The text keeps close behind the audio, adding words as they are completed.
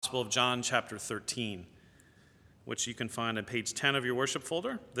Gospel of John, chapter 13, which you can find on page 10 of your worship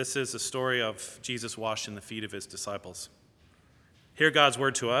folder. This is the story of Jesus washing the feet of his disciples. Hear God's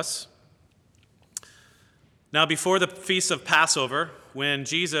word to us. Now, before the feast of Passover, when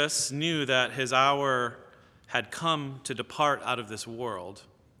Jesus knew that his hour had come to depart out of this world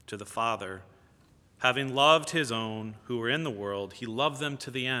to the Father, having loved his own who were in the world, he loved them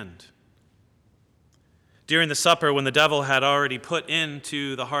to the end. During the supper, when the devil had already put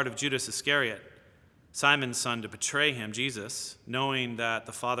into the heart of Judas Iscariot, Simon's son, to betray him, Jesus, knowing that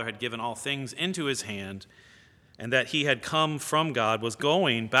the Father had given all things into his hand and that he had come from God, was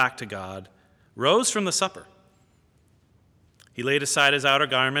going back to God, rose from the supper. He laid aside his outer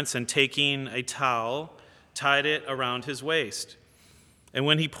garments and, taking a towel, tied it around his waist. And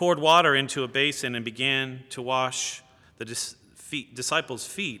when he poured water into a basin and began to wash the disciples'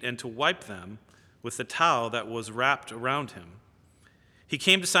 feet and to wipe them with the towel that was wrapped around him, he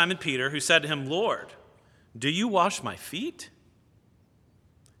came to Simon Peter, who said to him, "Lord, do you wash my feet?"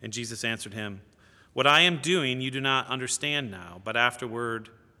 And Jesus answered him, "What I am doing you do not understand now, but afterward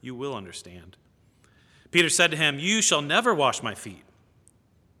you will understand." Peter said to him, "You shall never wash my feet."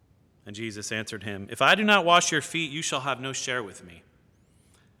 And Jesus answered him, "If I do not wash your feet, you shall have no share with me."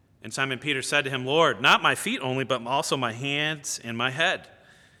 And Simon Peter said to him, "Lord, not my feet only, but also my hands and my head."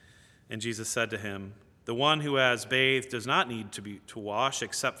 And Jesus said to him, "The one who has bathed does not need to wash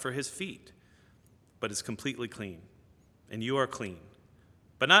except for his feet, but is completely clean. And you are clean,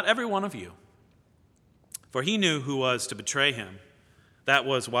 but not every one of you." For he knew who was to betray him. That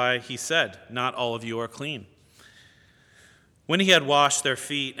was why he said, "Not all of you are clean." When he had washed their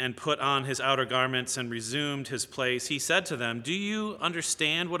feet and put on his outer garments and resumed his place, he said to them, "Do you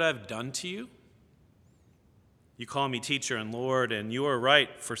understand what I have done to you? You call me teacher and Lord, and you are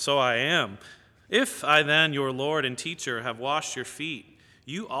right, for so I am. If I then, your Lord and teacher, have washed your feet,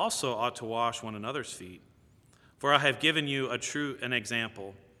 you also ought to wash one another's feet. For I have given you an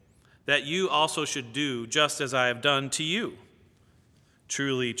example, that you also should do just as I have done to you.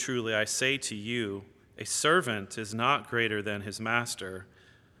 Truly, truly, I say to you, a servant is not greater than his master,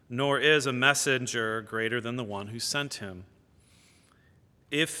 nor is a messenger greater than the one who sent him.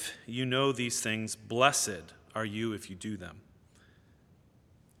 If you know these things, blessed are you if you do them.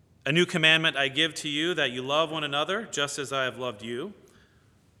 A new commandment I give to you, that you love one another just as I have loved you,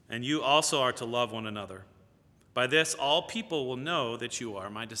 and you also are to love one another. By this all people will know that you are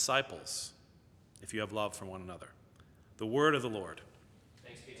my disciples, if you have love for one another." The word of the Lord.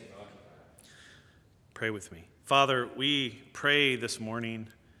 Thanks be to God. Pray with me. Father, we pray this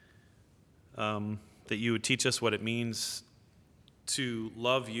morning that you would teach us what it means to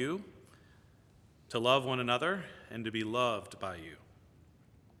love you, to love one another, and to be loved by you.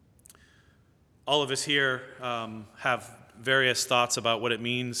 All of us here have various thoughts about what it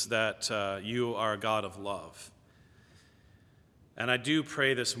means that you are a God of love. And I do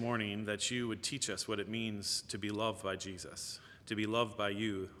pray this morning that you would teach us what it means to be loved by Jesus, to be loved by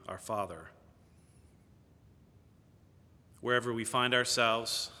you, our Father. Wherever we find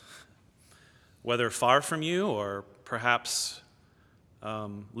ourselves, whether far from you or perhaps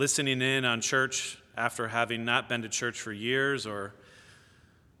listening in on church after having not been to church for years, or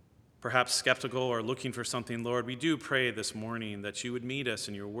perhaps skeptical or looking for something, Lord, we do pray this morning that you would meet us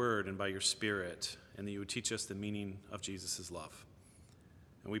in your word and by your Spirit, and that you would teach us the meaning of Jesus' love.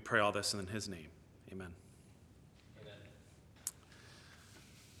 And we pray all this in his name. Amen. Amen.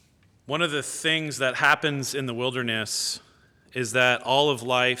 One of the things that happens in the wilderness is that all of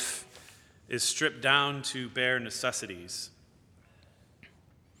life is stripped down to bare necessities.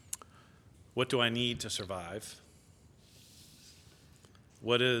 What do I need to survive?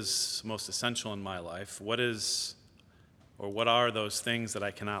 What is most essential in my life? What are those things that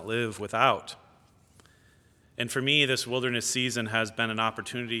I cannot live without? And for me, this wilderness season has been an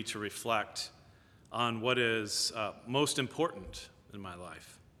opportunity to reflect on what is most important in my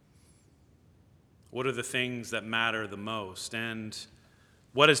life. What are the things that matter the most? And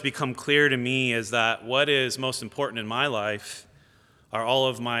what has become clear to me is that what is most important in my life are all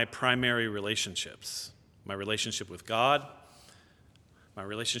of my primary relationships. My relationship with God, my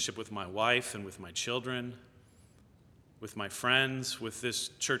relationship with my wife and with my children, with my friends, with this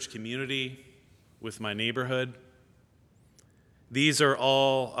church community, with my neighborhood. These are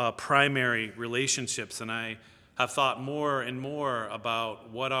all primary relationships, and I have thought more and more about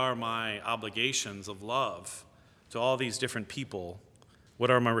what are my obligations of love to all these different people. What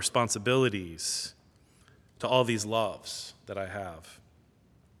are my responsibilities to all these loves that I have?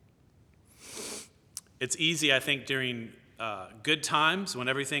 It's easy, I think, during good times, when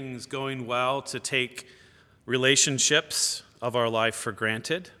everything's going well, to take relationships of our life for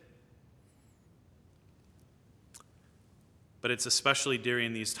granted. but it's especially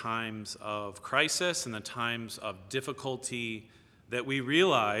during these times of crisis and the times of difficulty that we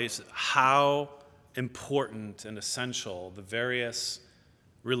realize how important and essential the various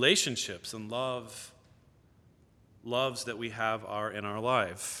relationships and loves that we have are in our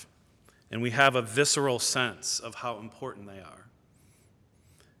life. And we have a visceral sense of how important they are.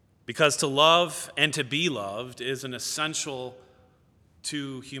 Because to love and to be loved is an essential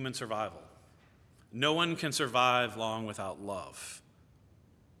to human survival. No one can survive long without love.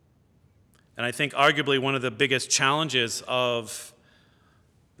 And I think arguably one of the biggest challenges of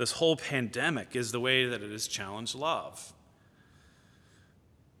this whole pandemic is the way that it has challenged love.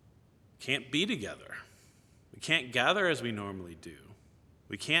 Can't be together. We can't gather as we normally do.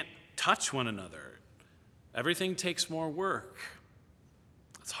 We can't touch one another. Everything takes more work.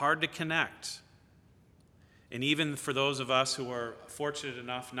 It's hard to connect. And even for those of us who are fortunate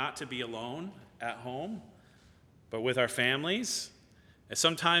enough not to be alone at home, but with our families,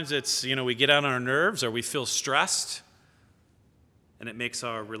 sometimes it's, we get on our nerves or we feel stressed, and it makes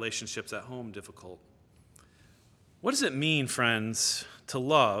our relationships at home difficult. What does it mean, friends, to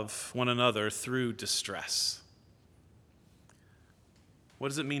love one another through distress? What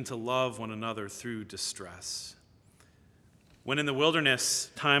does it mean to love one another through distress? When in the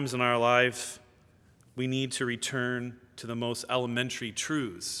wilderness times in our life, we need to return to the most elementary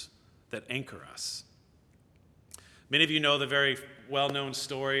truths that anchor us. Many of you know the very well-known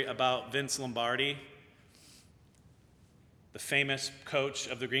story about Vince Lombardi, the famous coach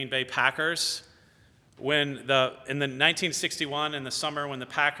of the Green Bay Packers. In the 1961, in the summer, when the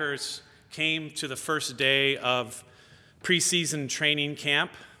Packers came to the first day of preseason training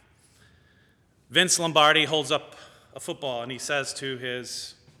camp, Vince Lombardi holds up a football and he says to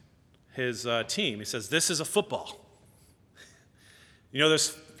his team, he says, "This is a football." You know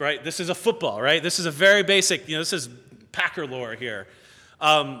this, right? This is a football, right? This is a very basic, this is Packer lore here.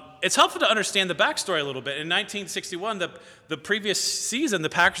 It's helpful to understand the backstory a little bit. In 1961, the previous season, the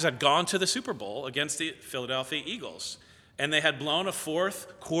Packers had gone to the Super Bowl against the Philadelphia Eagles, and they had blown a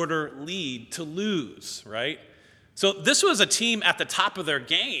fourth quarter lead to lose, right? So this was a team at the top of their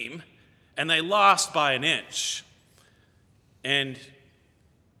game, and they lost by an inch. And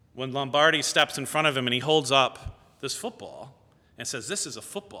when Lombardi steps in front of him and he holds up this football and says, "This is a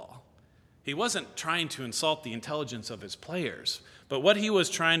football," he wasn't trying to insult the intelligence of his players, but what he was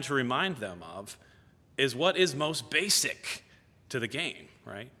trying to remind them of is what is most basic to the game,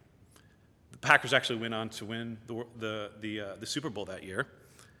 right? The Packers actually went on to win the Super Bowl that year.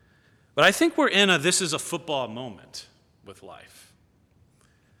 But I think we're in a "this is a football" moment with life.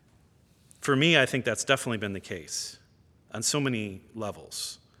 For me, I think that's definitely been the case on so many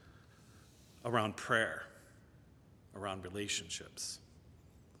levels, around prayer, around relationships,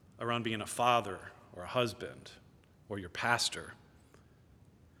 around being a father or a husband or your pastor.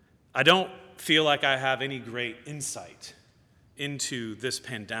 I don't feel like I have any great insight into this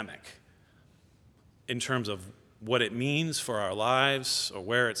pandemic in terms of what it means for our lives or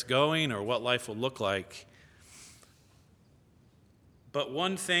where it's going or what life will look like. But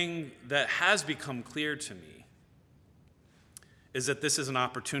one thing that has become clear to me is that this is an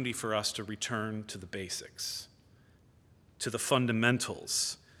opportunity for us to return to the basics, to the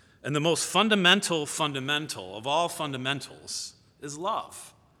fundamentals. And the most fundamental of all fundamentals is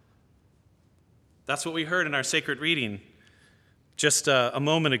love. That's what we heard in our sacred reading just a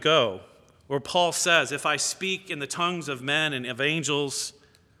moment ago, where Paul says, "If I speak in the tongues of men and of angels,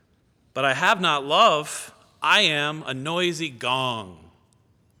 but I have not love, I am a noisy gong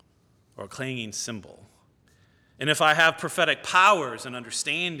or a clanging cymbal. And if I have prophetic powers and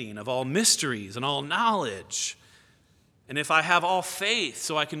understanding of all mysteries and all knowledge, and if I have all faith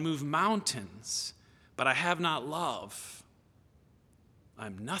so I can move mountains, but I have not love,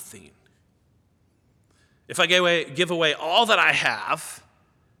 I'm nothing. If I give away all that I have,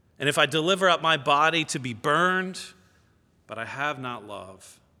 and if I deliver up my body to be burned, but I have not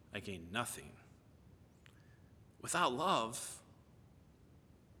love, I gain nothing." Without love,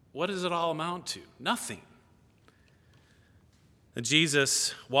 what does it all amount to? Nothing. And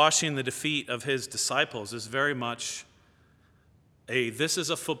Jesus washing the feet of his disciples is very much this is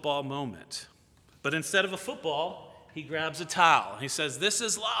a football moment. But instead of a football, he grabs a towel. He says, "This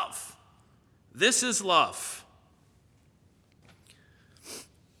is love. This is love.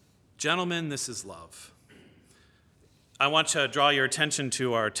 Gentlemen, this is love." I want to draw your attention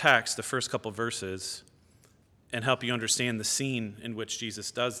to our text, the first couple verses, and help you understand the scene in which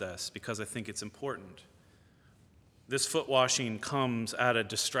Jesus does this, because I think it's important. This foot washing comes at a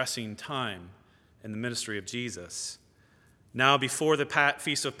distressing time in the ministry of Jesus. Now, before the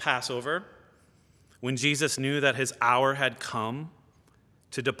feast of Passover, when Jesus knew that his hour had come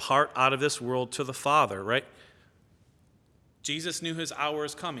to depart out of this world to the Father, right? Jesus knew his hour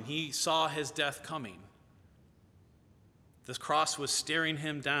is coming. He saw his death coming. The cross was staring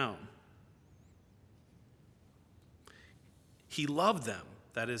him down. He loved them,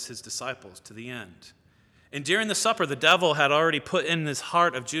 that is, his disciples, to the end. And during the supper, the devil had already put in his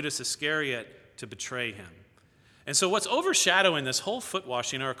heart of Judas Iscariot to betray him. And so what's overshadowing this whole foot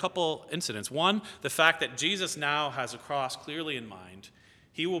washing are a couple incidents. One, the fact that Jesus now has a cross clearly in mind.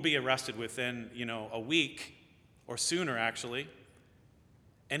 He will be arrested within, a week or sooner, actually.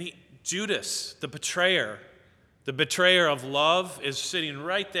 And Judas, the betrayer of love, is sitting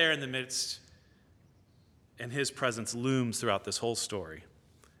right there in the midst, and his presence looms throughout this whole story.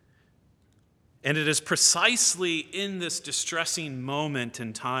 And it is precisely in this distressing moment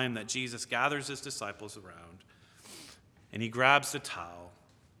in time that Jesus gathers his disciples around, and he grabs the towel,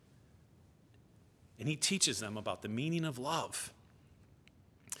 and he teaches them about the meaning of love.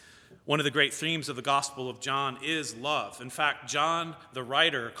 One of the great themes of the Gospel of John is love. In fact, John, the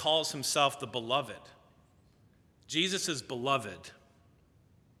writer, calls himself the beloved. Jesus is beloved.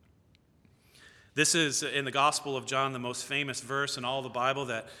 This is, in the Gospel of John, the most famous verse in all the Bible,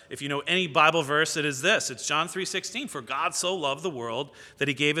 that if you know any Bible verse, it is this. It's John 3:16. For God so loved the world that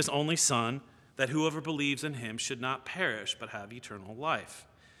he gave his only Son, that whoever believes in him should not perish but have eternal life.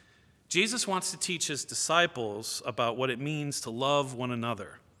 Jesus wants to teach his disciples about what it means to love one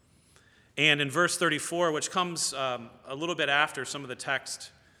another. And in verse 34, which comes a little bit after some of the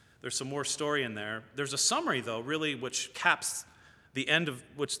text, there's some more story in there. There's a summary, though, really, which caps the end of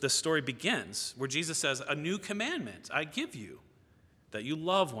which this story begins, where Jesus says, "A new commandment I give you, that you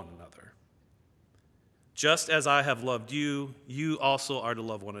love one another. Just as I have loved you, you also are to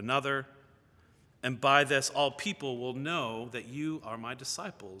love one another. And by this all people will know that you are my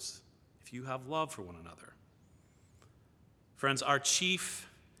disciples, if you have love for one another." Friends, our chief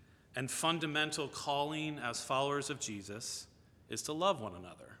and fundamental calling as followers of Jesus is to love one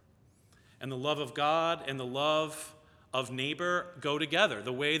another. And the love of God and the love of neighbor go together.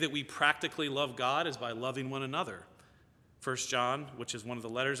 The way that we practically love God is by loving one another. 1 John, which is one of the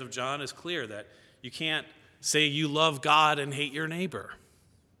letters of John, is clear that you can't say you love God and hate your neighbor.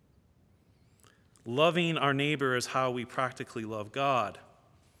 Loving our neighbor is how we practically love God.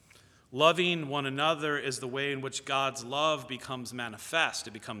 Loving one another is the way in which God's love becomes manifest.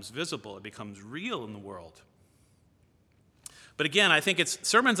 It becomes visible. It becomes real in the world. But again, I think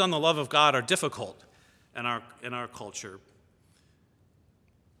sermons on the love of God are difficult in our culture.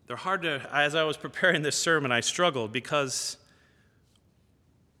 They're hard to, as I was preparing this sermon, I struggled because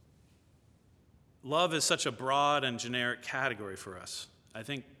love is such a broad and generic category for us. I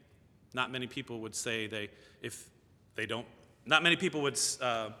think not many people would say not many people would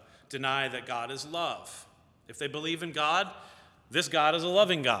deny that God is love. If they believe in God, this God is a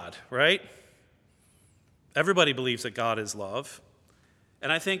loving God, right? Everybody believes that God is love.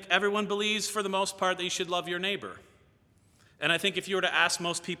 And I think everyone believes, for the most part, that you should love your neighbor. And I think if you were to ask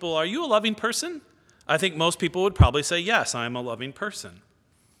most people, are you a loving person? I think most people would probably say, yes, I am a loving person.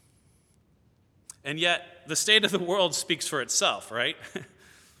 And yet, the state of the world speaks for itself, right?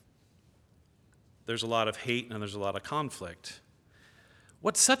 There's a lot of hate and there's a lot of conflict.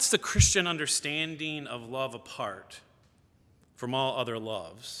 What sets the Christian understanding of love apart from all other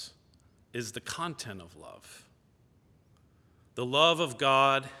loves is the content of love. The love of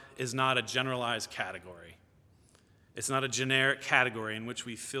God is not a generalized category. It's not a generic category in which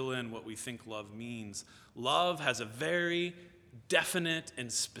we fill in what we think love means. Love has a very definite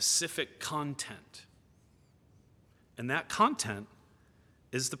and specific content. And that content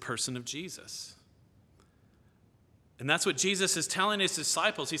is the person of Jesus. And that's what Jesus is telling his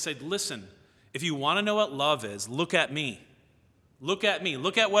disciples. He said, listen, if you want to know what love is, look at me. Look at me.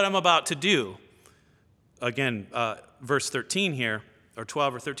 Look at what I'm about to do. Again, verse 13 here, or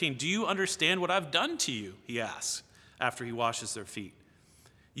 12 or 13. Do you understand what I've done to you? He asks after he washes their feet.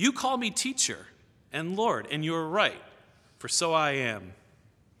 You call me teacher and Lord, and you are right, for so I am.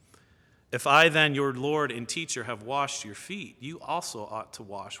 If I then, your Lord and teacher, have washed your feet, you also ought to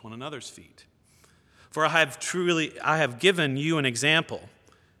wash one another's feet. For I have given you an example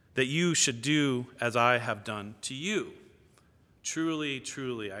that you should do as I have done to you. Truly,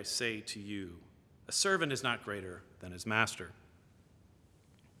 truly, I say to you, a servant is not greater than his master.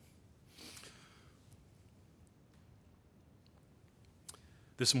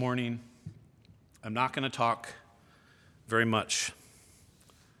 This morning, I'm not going to talk very much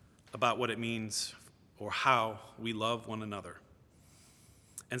about what it means or how we love one another.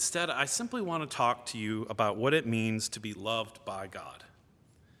 Instead, I simply want to talk to you about what it means to be loved by God.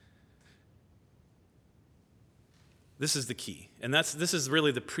 This is the key. And this is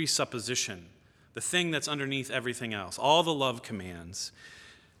really the presupposition, the thing that's underneath everything else, all the love commands.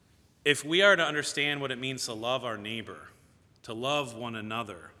 If we are to understand what it means to love our neighbor, to love one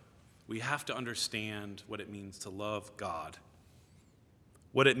another, we have to understand what it means to love God.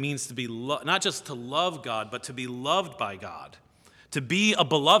 What it means to be, not just to love God, but to be loved by God, to be a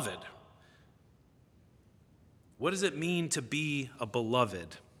beloved. What does it mean to be a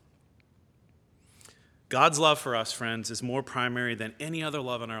beloved? God's love for us, friends, is more primary than any other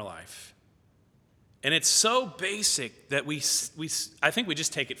love in our life. And it's so basic that I think we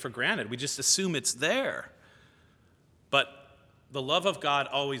just take it for granted. We just assume it's there. But the love of God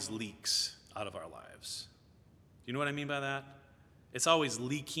always leaks out of our lives. Do you know what I mean by that? It's always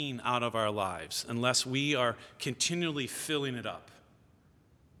leaking out of our lives unless we are continually filling it up,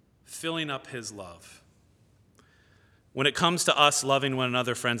 filling up his love. When it comes to us loving one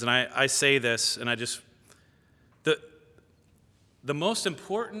another, friends, and I say this, and the most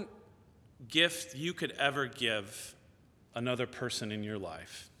important gift you could ever give another person in your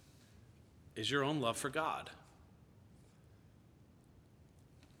life is your own love for God.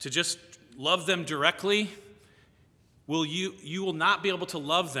 To just love them directly, you will not be able to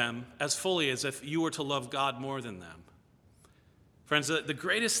love them as fully as if you were to love God more than them. Friends, the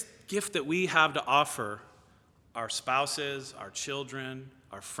greatest gift that we have to offer our spouses, our children,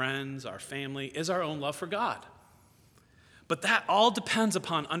 our friends, our family is our own love for God. But that all depends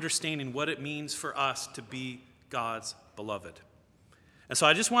upon understanding what it means for us to be God's beloved. And so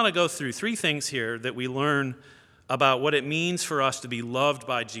I just want to go through 3 things here that we learn about what it means for us to be loved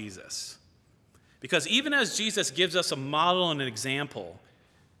by Jesus. Because even as Jesus gives us a model and an example,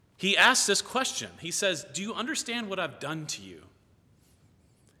 he asks this question. He says, do you understand what I've done to you?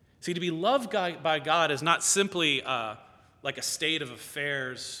 See, to be loved by God is not simply like a state of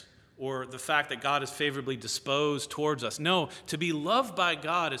affairs or the fact that God is favorably disposed towards us. No, to be loved by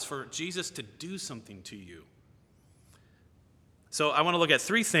God is for Jesus to do something to you. So I want to look at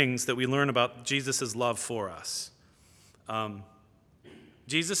 3 things that we learn about Jesus' love for us.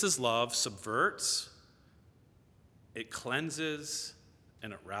 Jesus' love subverts, it cleanses,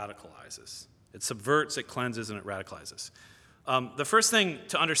 and it radicalizes. It subverts, it cleanses, and it radicalizes. The first thing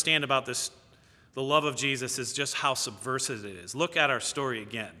to understand about the love of Jesus, is just how subversive it is. Look at our story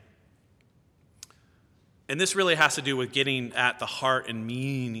again. And this really has to do with getting at the heart and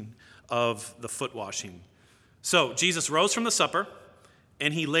meaning of the foot washing. So Jesus rose from the supper,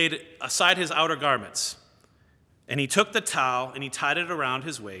 and he laid aside his outer garments. And he took the towel, and he tied it around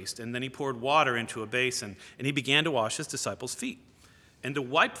his waist, and then he poured water into a basin, and he began to wash his disciples' feet, and to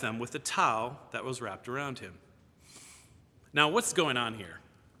wipe them with the towel that was wrapped around him. Now, what's going on here?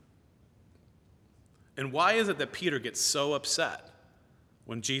 And why is it that Peter gets so upset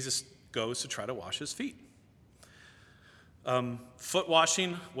when Jesus goes to try to wash his feet? Foot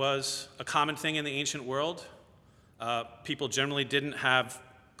washing was a common thing in the ancient world. People generally didn't have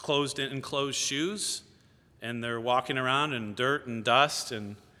enclosed shoes, and they're walking around in dirt and dust,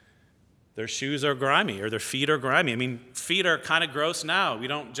 and their shoes are grimy, or their feet are grimy. I mean, feet are kind of gross now. We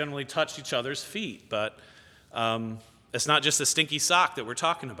don't generally touch each other's feet, but it's not just a stinky sock that we're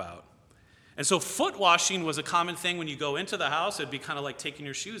talking about. And so foot washing was a common thing when you go into the house. It'd be kind of like taking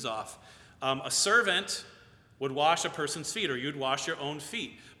your shoes off. A servant would wash a person's feet, or you'd wash your own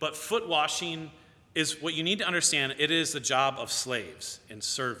feet. But foot washing is what you need to understand. It is the job of slaves and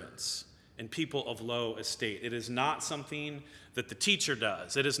servants and people of low estate. It is not something that the teacher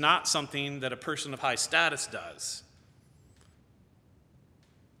does. It is not something that a person of high status does.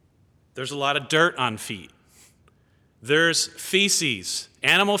 There's a lot of dirt on feet. There's feces,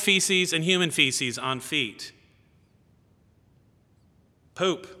 animal feces and human feces on feet.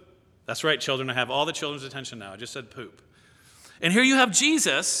 Poop. That's right, children. I have all the children's attention now. I just said poop. And here you have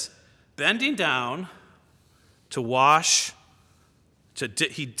Jesus bending down to wash.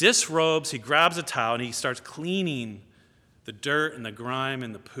 He disrobes, he grabs a towel, and he starts cleaning the dirt and the grime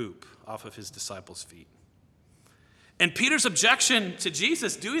and the poop off of his disciples' feet. And Peter's objection to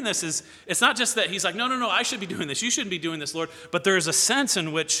Jesus doing this is, it's not just that he's like, no, I should be doing this. You shouldn't be doing this, Lord. But there is a sense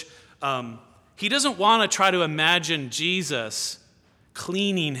in which he doesn't want to try to imagine Jesus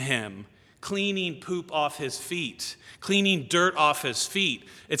cleaning him, cleaning poop off his feet, cleaning dirt off his feet.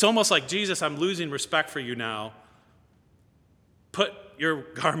 It's almost like, Jesus, I'm losing respect for you now. Put your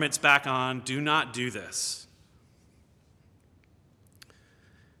garments back on. Do not do this.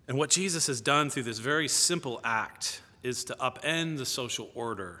 And what Jesus has done through this very simple act is to upend the social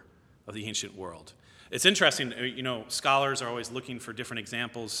order of the ancient world. It's interesting, scholars are always looking for different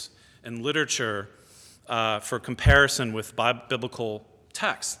examples in literature for comparison with biblical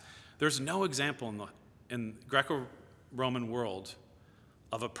texts. There's no example in Roman world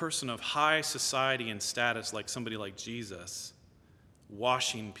of a person of high society and status like somebody like Jesus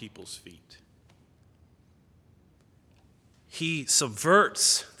washing people's feet. He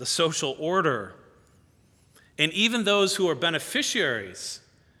subverts the social order. And even those who are beneficiaries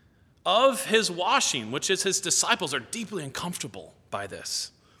of his washing, which is his disciples, are deeply uncomfortable by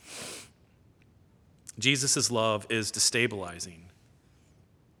this. Jesus' love is destabilizing.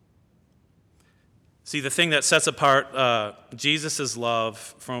 See, the thing that sets apart Jesus' love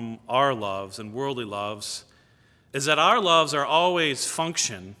from our loves and worldly loves is that our loves are always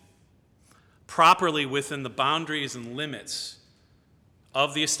function properly within the boundaries and limits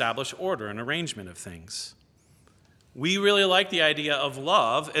of the established order and arrangement of things. We really like the idea of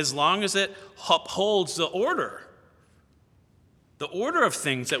love as long as it upholds the order of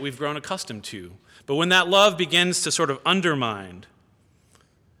things that we've grown accustomed to. But when that love begins to sort of undermine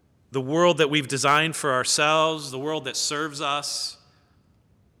the world that we've designed for ourselves, the world that serves us,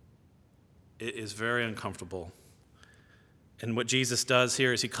 it is very uncomfortable. And what Jesus does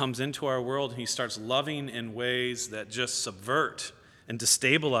here is he comes into our world and he starts loving in ways that just subvert and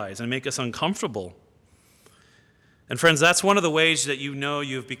destabilize and make us uncomfortable. And friends, that's one of the ways that you know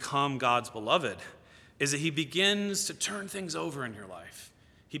you've become God's beloved, is that he begins to turn things over in your life.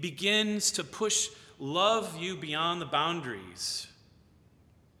 He begins to love you beyond the boundaries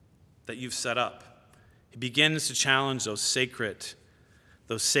that you've set up. He begins to challenge those sacred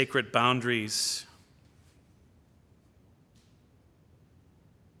boundaries.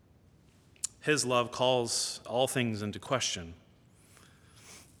 His love calls all things into question.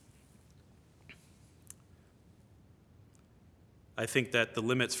 I think that the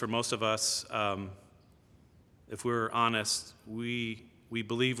limits for most of us, if we're honest, we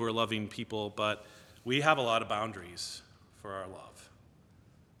believe we're loving people, but we have a lot of boundaries for our love.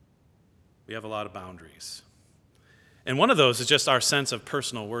 We have a lot of boundaries. And one of those is just our sense of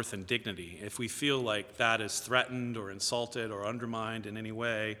personal worth and dignity. If we feel like that is threatened or insulted or undermined in any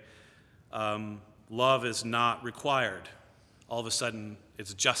way, love is not required. All of a sudden,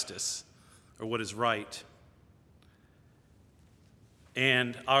 it's justice or what is right.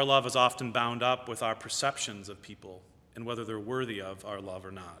 And our love is often bound up with our perceptions of people and whether they're worthy of our love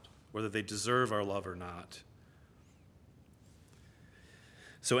or not, whether they deserve our love or not.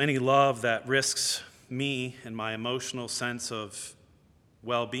 So any love that risks me and my emotional sense of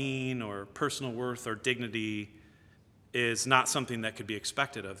well-being or personal worth or dignity is not something that could be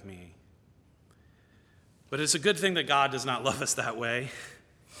expected of me. But it's a good thing that God does not love us that way.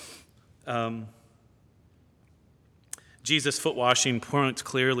 Jesus' foot washing points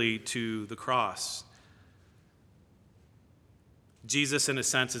clearly to the cross. Jesus, in a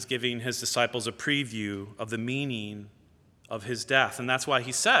sense, is giving his disciples a preview of the meaning of his death. And that's why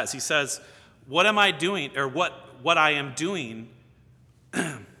he says, what am I doing, or what I am doing,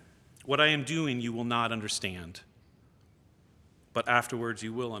 what I am doing you will not understand. But afterwards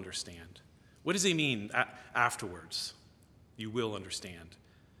you will understand. What does he mean, afterwards? You will understand.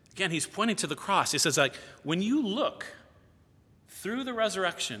 Again, he's pointing to the cross. He says, when you look through the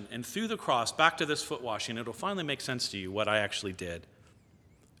resurrection and through the cross back to this foot washing, it'll finally make sense to you what I actually did.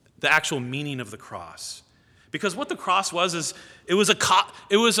 The actual meaning of the cross. Because what the cross was is it was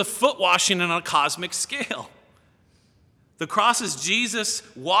a foot washing on a cosmic scale. The cross is Jesus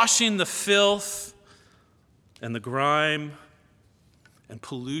washing the filth and the grime and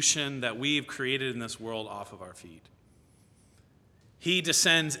pollution that we've created in this world off of our feet. He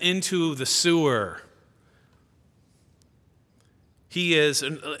descends into the sewer. He is,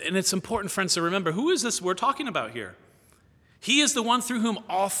 and it's important, friends, to remember, who is this we're talking about here? He is the one through whom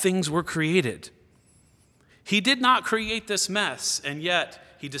all things were created. He did not create this mess, and yet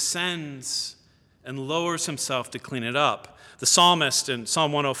he descends and lowers himself to clean it up. The psalmist in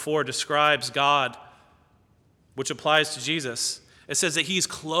Psalm 104 describes God, which applies to Jesus. It says that he's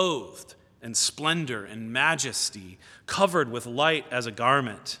clothed in splendor and majesty, covered with light as a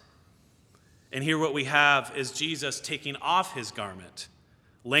garment. And here what we have is Jesus taking off his garment,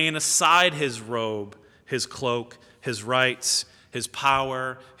 laying aside his robe, his cloak, his rights, his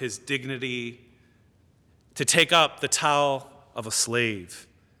power, his dignity, to take up the towel of a slave.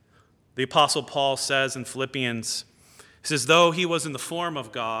 The Apostle Paul says in Philippians, he says, though he was in the form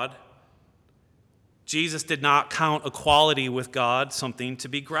of God, Jesus did not count equality with God something to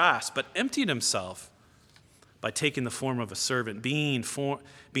be grasped, but emptied himself by taking the form of a servant, being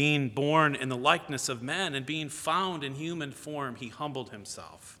born in the likeness of men, and being found in human form, he humbled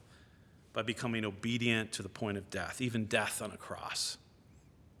himself by becoming obedient to the point of death, even death on a cross.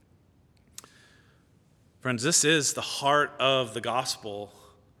 Friends, this is the heart of the gospel.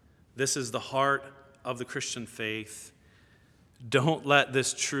 This is the heart of the Christian faith. Don't let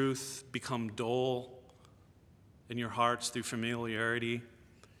this truth become dull in your hearts through familiarity,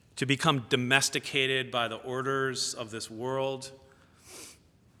 to become domesticated by the orders of this world.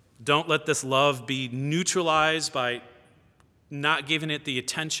 Don't let this love be neutralized by not giving it the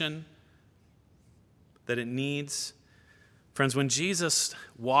attention that it needs. Friends, when Jesus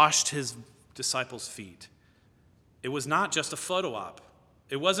washed his disciples' feet, it was not just a photo op.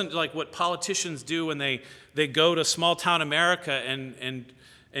 It wasn't like what politicians do when they go to small-town America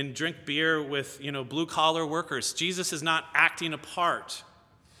and drink beer with, blue-collar workers. Jesus is not acting a part.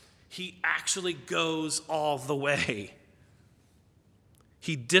 He actually goes all the way.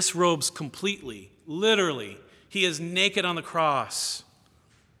 He disrobes completely, literally. He is naked on the cross.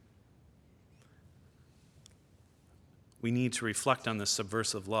 We need to reflect on this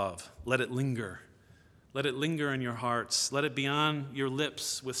subversive love. Let it linger. Let it linger in your hearts. Let it be on your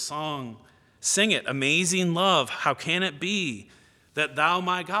lips with song. Sing it. Amazing love. How can it be that thou,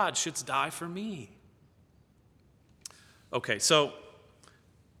 my God, shouldst die for me? Okay, so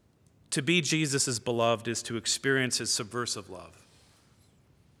to be Jesus' beloved is to experience his subversive love.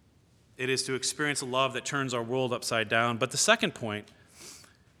 It is to experience a love that turns our world upside down. But the second point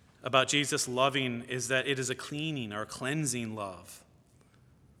about Jesus loving is that it is a cleaning or a cleansing love.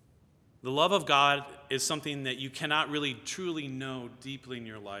 The love of God is something that you cannot really truly know deeply in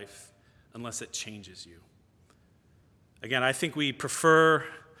your life unless it changes you. Again, I think we prefer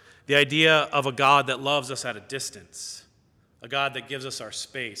the idea of a God that loves us at a distance, a God that gives us our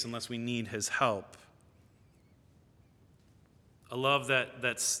space unless we need his help, a love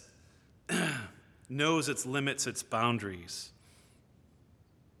that's knows its limits, its boundaries.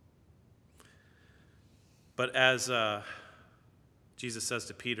 But as Jesus says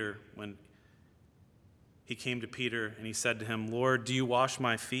to Peter, when he came to Peter and he said to him, Lord, do you wash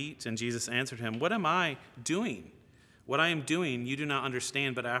my feet? And Jesus answered him, what am I doing? What I am doing you do not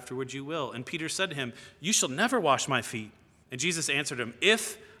understand, but afterward you will. And Peter said to him, you shall never wash my feet. And Jesus answered him,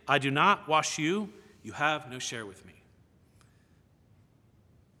 if I do not wash you, you have no share with me.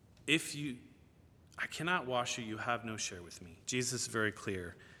 I cannot wash you, you have no share with me. Jesus is very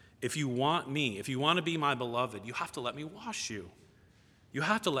clear. If you want me, if you want to be my beloved, you have to let me wash you. You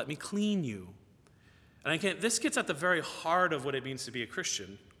have to let me clean you. And again, this gets at the very heart of what it means to be a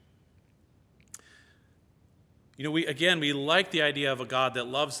Christian. We like the idea of a God that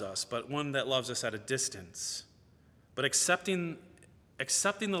loves us, but one that loves us at a distance. But accepting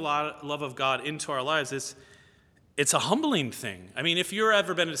the love of God into our lives, it's a humbling thing. I mean, if you've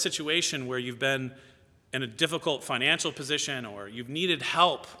ever been in a situation where you've been in a difficult financial position or you've needed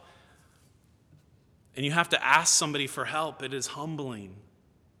help and you have to ask somebody for help, it is humbling.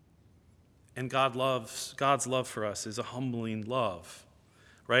 And God's love for us is a humbling love,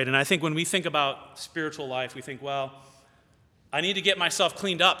 right? And I think when we think about spiritual life, we think, well, I need to get myself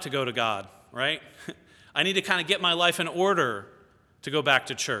cleaned up to go to God, right? I need to kind of get my life in order to go back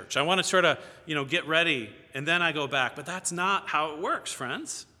to church. I want to sort of, get ready, and then I go back. But that's not how it works,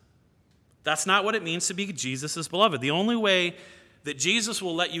 friends. That's not what it means to be Jesus' beloved. The only way that Jesus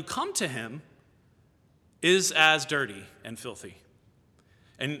will let you come to him is as dirty and filthy.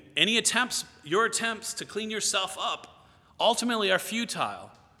 And your attempts to clean yourself up ultimately are futile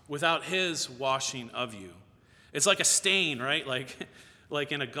without his washing of you. It's like a stain, right?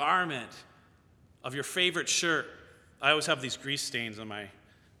 Like in a garment of your favorite shirt. I always have these grease stains on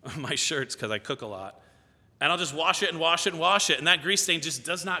my shirts because I cook a lot. And I'll just wash it and wash it and wash it, and that grease stain just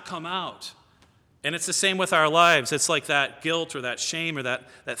does not come out. And it's the same with our lives. It's like that guilt or that shame or that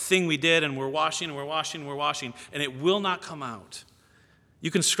thing we did, and we're washing and we're washing and we're washing, and it will not come out. You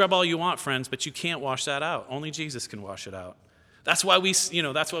can scrub all you want, friends, but you can't wash that out. Only Jesus can wash it out. That's why we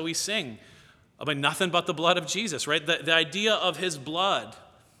sing about nothing but the blood of Jesus, right? The idea of his blood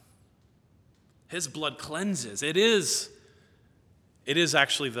cleanses. It is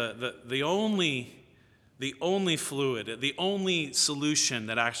actually the only fluid, the only solution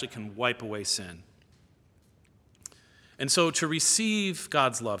that actually can wipe away sin. And so to receive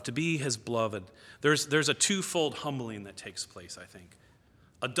God's love, to be his beloved, there's a twofold humbling that takes place, I think.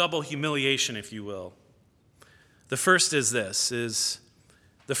 A double humiliation, if you will. The first is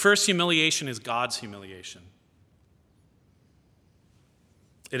the first humiliation is God's humiliation.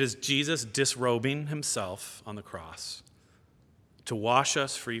 It is Jesus disrobing himself on the cross to wash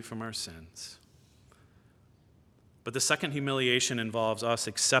us free from our sins. But the second humiliation involves us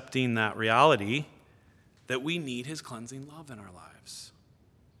accepting that reality that we need his cleansing love in our lives.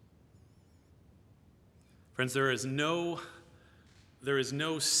 Friends, there is no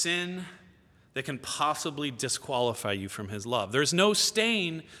sin that can possibly disqualify you from his love. There's no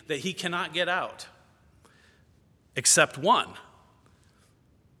stain that he cannot get out, except one,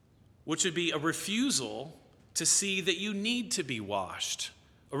 which would be a refusal to see that you need to be washed,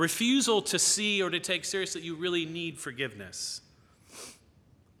 a refusal to see or to take seriously that you really need forgiveness.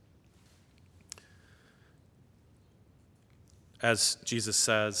 As Jesus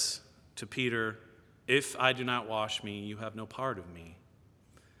says to Peter, "If I do not wash me, you have no part of me."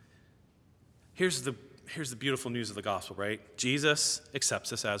 Here's the beautiful news of the gospel, right? Jesus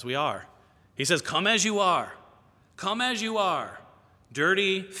accepts us as we are. He says, "Come as you are. Come as you are.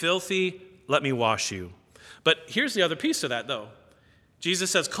 Dirty, filthy, let me wash you." But here's the other piece to that, though. Jesus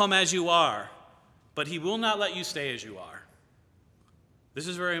says, "Come as you are," but he will not let you stay as you are. This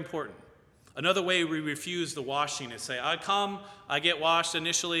is very important. Another way we refuse the washing is say, "I come, I get washed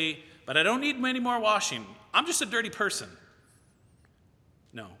initially, but I don't need any more washing. I'm just a dirty person."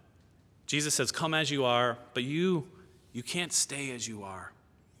 No. Jesus says, "Come as you are," but you can't stay as you are.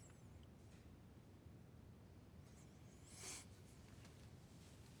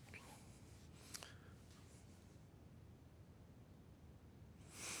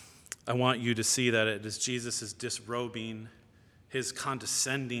 I want you to see that it is Jesus' disrobing, his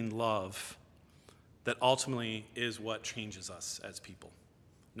condescending love, that ultimately is what changes us as people,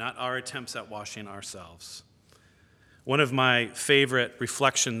 not our attempts at washing ourselves. One of my favorite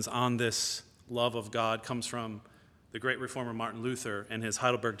reflections on this love of God comes from the great reformer Martin Luther in his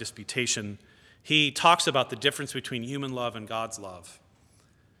Heidelberg Disputation. He talks about the difference between human love and God's love.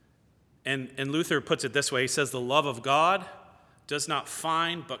 And Luther puts it this way. He says, "The love of God does not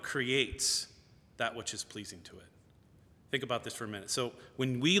find but creates that which is pleasing to it." Think about this for a minute. So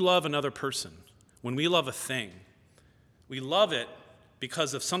when we love another person, when we love a thing, we love it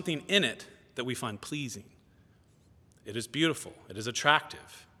because of something in it that we find pleasing. It is beautiful. It is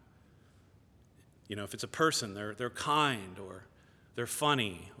attractive. If it's a person, they're kind, or they're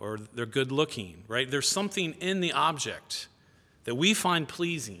funny, or they're good looking, right? There's something in the object that we find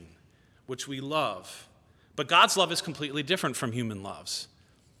pleasing, which we love. But God's love is completely different from human loves.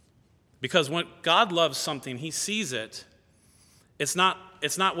 Because when God loves something, he sees it. It's not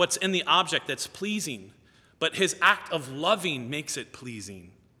what's in the object that's pleasing, but his act of loving makes it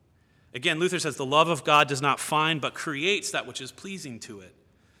pleasing. Again, Luther says, "The love of God does not find but creates that which is pleasing to it."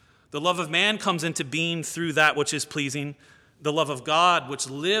 The love of man comes into being through that which is pleasing. The love of God, which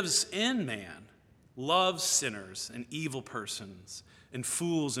lives in man, loves sinners and evil persons and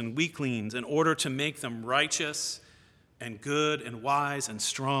fools and weaklings in order to make them righteous and good and wise and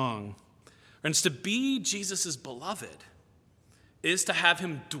strong. And to be Jesus' beloved is to have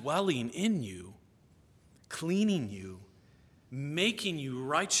him dwelling in you, cleaning you, making you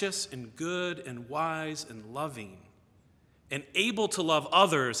righteous and good and wise and loving, and able to love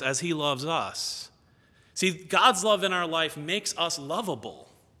others as he loves us. See, God's love in our life makes us lovable.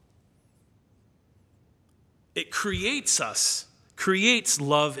 It creates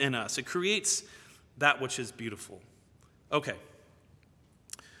love in us. It creates that which is beautiful. Okay.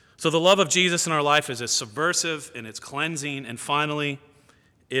 So the love of Jesus in our life is subversive and it's cleansing, and finally,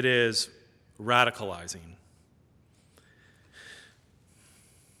 it is radicalizing.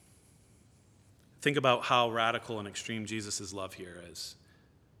 Think about how radical and extreme Jesus' love here is,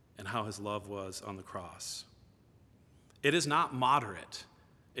 and how his love was on the cross. It is not moderate.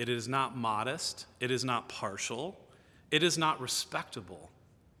 It is not modest. It is not partial. It is not respectable.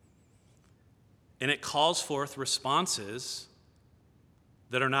 And it calls forth responses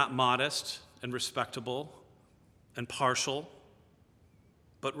that are not modest and respectable and partial,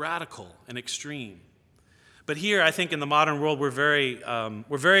 but radical and extreme. But here, I think in the modern world, we're very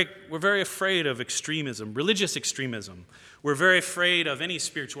afraid of extremism, religious extremism. We're very afraid of any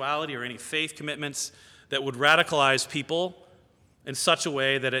spirituality or any faith commitments that would radicalize people in such a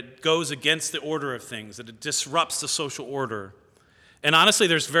way that it goes against the order of things, that it disrupts the social order. And honestly,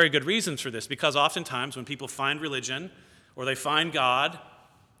 there's very good reasons for this, because oftentimes when people find religion or they find God,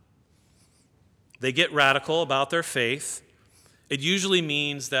 they get radical about their faith. It usually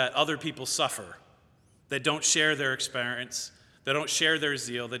means that other people suffer, that don't share their experience, that don't share their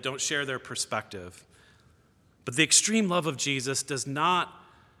zeal, that don't share their perspective. But the extreme love of Jesus does not.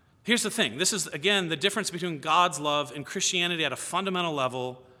 Here's the thing. This is, again, the difference between God's love and Christianity at a fundamental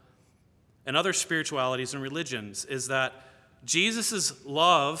level and other spiritualities and religions, is that Jesus'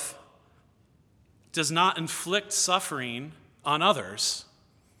 love does not inflict suffering on others.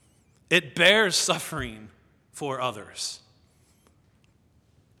 It bears suffering for others.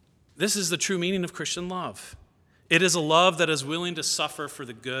 This is the true meaning of Christian love. It is a love that is willing to suffer for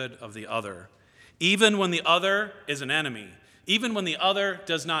the good of the other, even when the other is an enemy, even when the other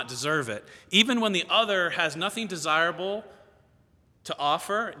does not deserve it, even when the other has nothing desirable to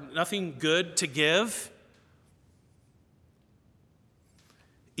offer, nothing good to give,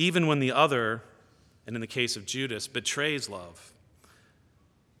 even when the other, and in the case of Judas, betrays love.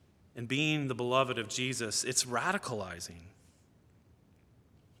 And being the beloved of Jesus, it's radicalizing.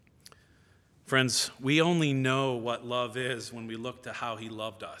 Friends, we only know what love is when we look to how he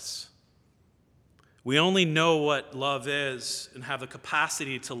loved us. We only know what love is and have the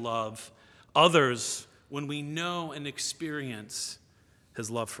capacity to love others when we know and experience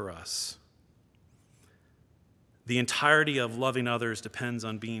his love for us. The entirety of loving others depends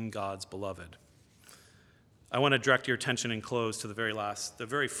on being God's beloved. I want to direct your attention and close to the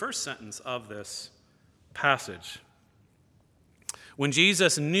very first sentence of this passage. When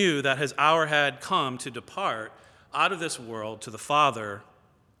Jesus knew that his hour had come to depart out of this world to the Father,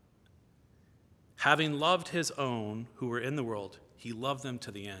 having loved his own who were in the world, he loved them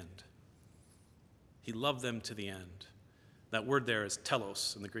to the end. He loved them to the end. That word there is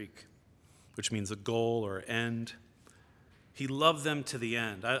telos in the Greek, which means a goal or end. He loved them to the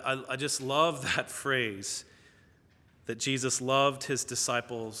end. I just love that phrase, that Jesus loved his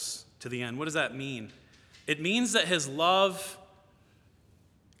disciples to the end. What does that mean? It means that his love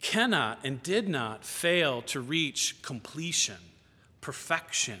cannot and did not fail to reach completion,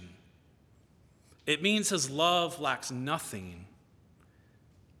 perfection. It means his love lacks nothing.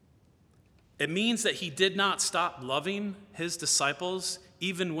 It means that he did not stop loving his disciples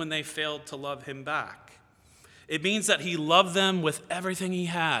even when they failed to love him back. It means that he loved them with everything he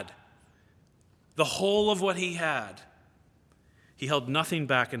had, the whole of what he had. He held nothing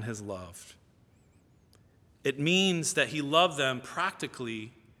back in his love. It means that he loved them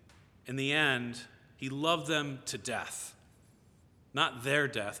practically. In the end, he loved them to death. Not their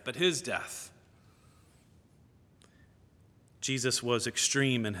death, but his death. Jesus was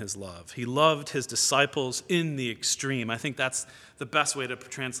extreme in his love. He loved his disciples in the extreme. I think that's the best way to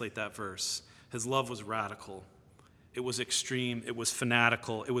translate that verse. His love was radical. It was extreme. It was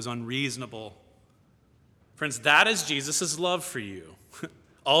fanatical. It was unreasonable. Friends, that is Jesus' love for you.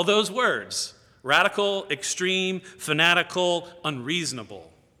 All those words: radical, extreme, fanatical,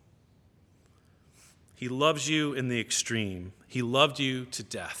 unreasonable. He loves you in the extreme. He loved you to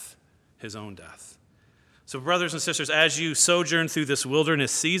death, his own death. So brothers and sisters, as you sojourn through this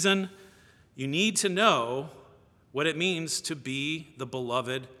wilderness season, you need to know what it means to be the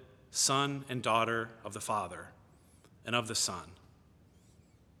beloved son and daughter of the Father and of the Son.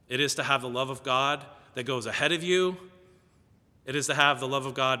 It is to have the love of God that goes ahead of you. It is to have the love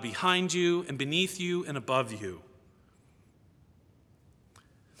of God behind you and beneath you and above you.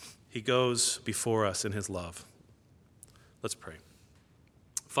 He goes before us in his love. Let's pray.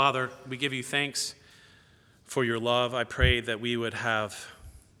 Father, we give you thanks for your love. I pray that we would have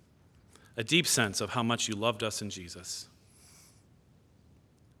a deep sense of how much you loved us in Jesus.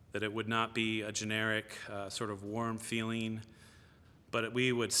 That it would not be a generic sort of warm feeling, but that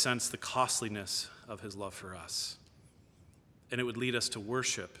we would sense the costliness of his love for us. And it would lead us to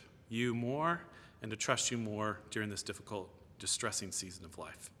worship you more and to trust you more during this difficult, distressing season of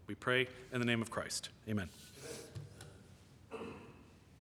life. We pray in the name of Christ. Amen.